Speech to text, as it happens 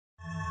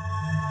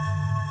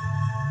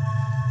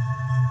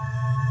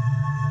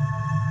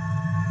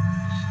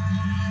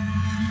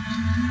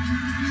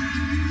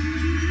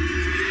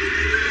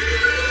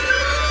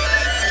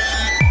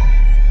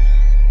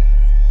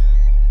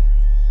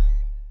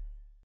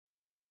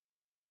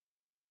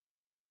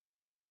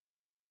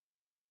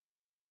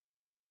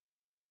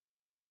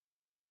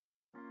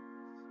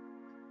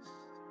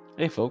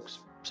Hey folks,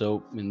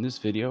 so in this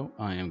video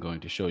I am going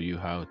to show you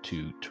how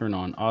to turn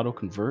on auto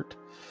convert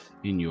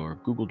in your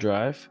Google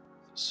Drive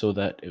so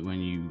that when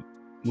you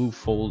move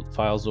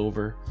files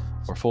over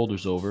or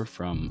folders over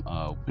from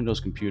a Windows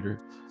computer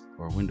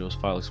or Windows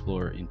File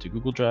Explorer into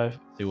Google Drive,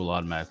 they will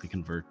automatically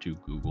convert to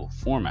Google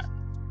format.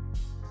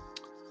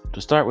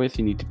 To start with,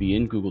 you need to be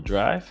in Google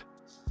Drive.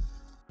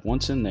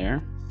 Once in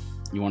there,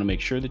 you want to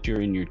make sure that you're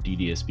in your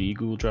DDSB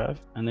Google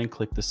Drive and then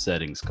click the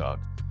settings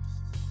cog.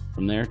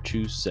 From there,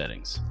 choose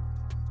settings.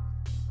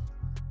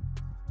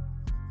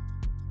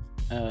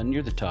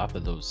 Near the top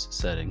of those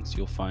settings,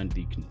 you'll find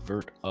the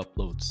convert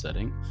upload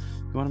setting.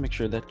 You want to make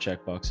sure that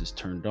checkbox is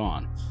turned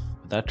on.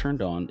 With that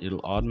turned on,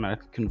 it'll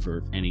automatically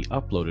convert any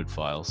uploaded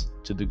files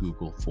to the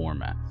Google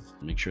format.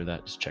 Make sure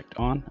that is checked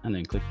on and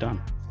then click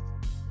done.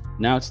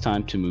 Now it's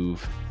time to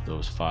move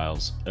those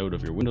files out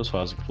of your Windows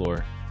Files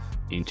Explorer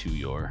into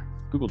your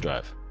Google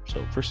Drive.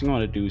 So first thing you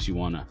want to do is you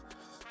want to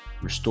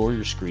restore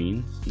your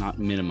screen, not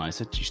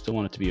minimize it. You still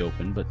want it to be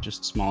open, but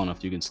just small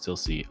enough you can still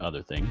see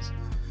other things.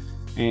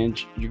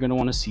 And you're going to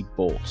want to see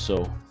both.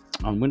 So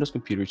on Windows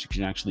computers, you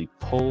can actually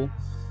pull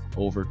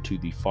over to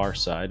the far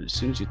side. As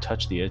soon as you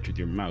touch the edge with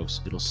your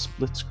mouse, it'll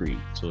split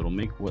screen. So it'll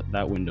make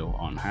that window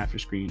on half your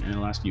screen, and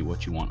it'll ask you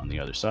what you want on the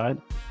other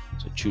side.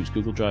 So choose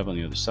Google Drive on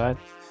the other side.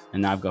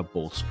 And now I've got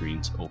both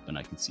screens open.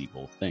 I can see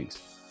both things.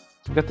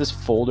 So I've got this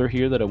folder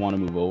here that I want to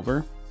move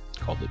over,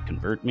 called it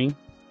Convert Me.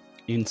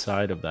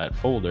 Inside of that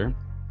folder,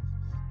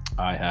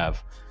 I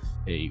have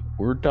a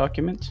Word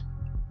document.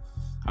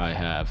 I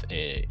have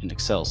an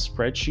Excel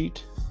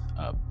spreadsheet,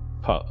 a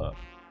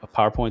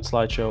PowerPoint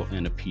slideshow,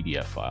 and a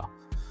PDF file.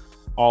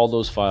 All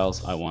those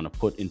files I want to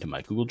put into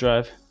my Google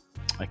Drive.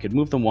 I could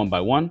move them one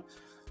by one,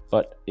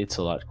 but it's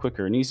a lot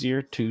quicker and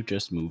easier to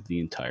just move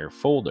the entire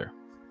folder.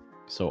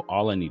 So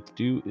all I need to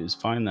do is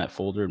find that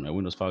folder in my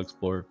Windows File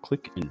Explorer,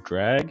 click and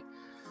drag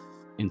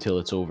until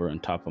it's over on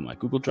top of my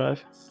Google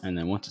Drive. And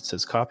then once it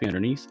says copy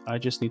underneath, I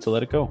just need to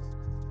let it go.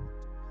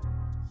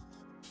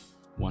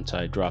 Once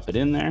I drop it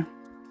in there,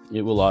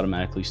 it will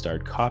automatically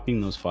start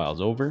copying those files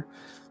over,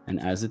 and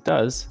as it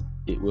does,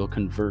 it will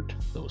convert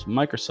those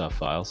Microsoft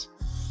files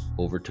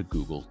over to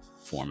Google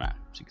format.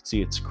 So you can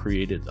see it's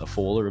created a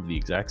folder of the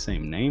exact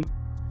same name,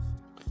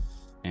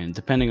 and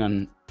depending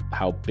on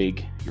how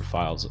big your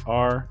files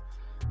are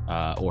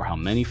or how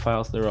many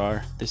files there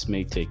are, this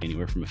may take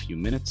anywhere from a few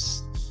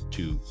minutes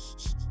to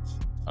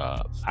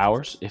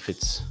hours if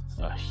it's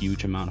a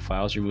huge amount of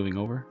files you're moving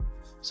over.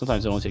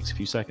 Sometimes it only takes a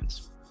few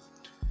seconds.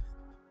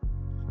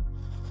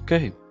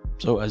 Okay,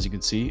 so as you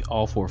can see,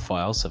 all 4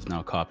 files have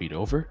now copied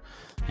over,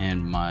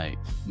 and my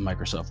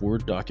Microsoft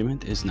Word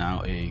document is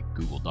now a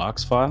Google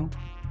Docs file.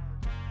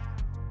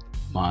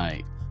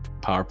 My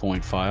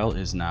PowerPoint file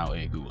is now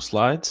a Google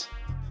Slides.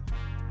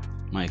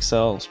 My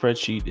Excel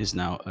spreadsheet is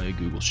now a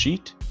Google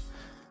Sheet.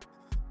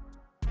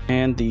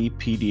 And the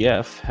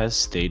PDF has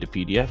stayed a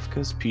PDF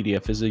because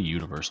PDF is a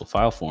universal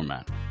file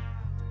format.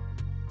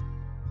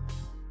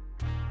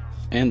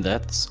 And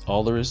that's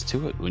all there is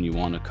to it when you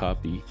want to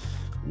copy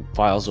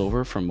files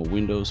over from a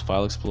Windows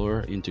File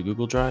Explorer into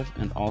Google Drive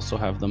and also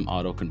have them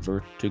auto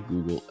convert to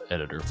Google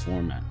Editor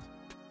format.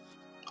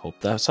 Hope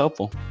that's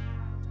helpful.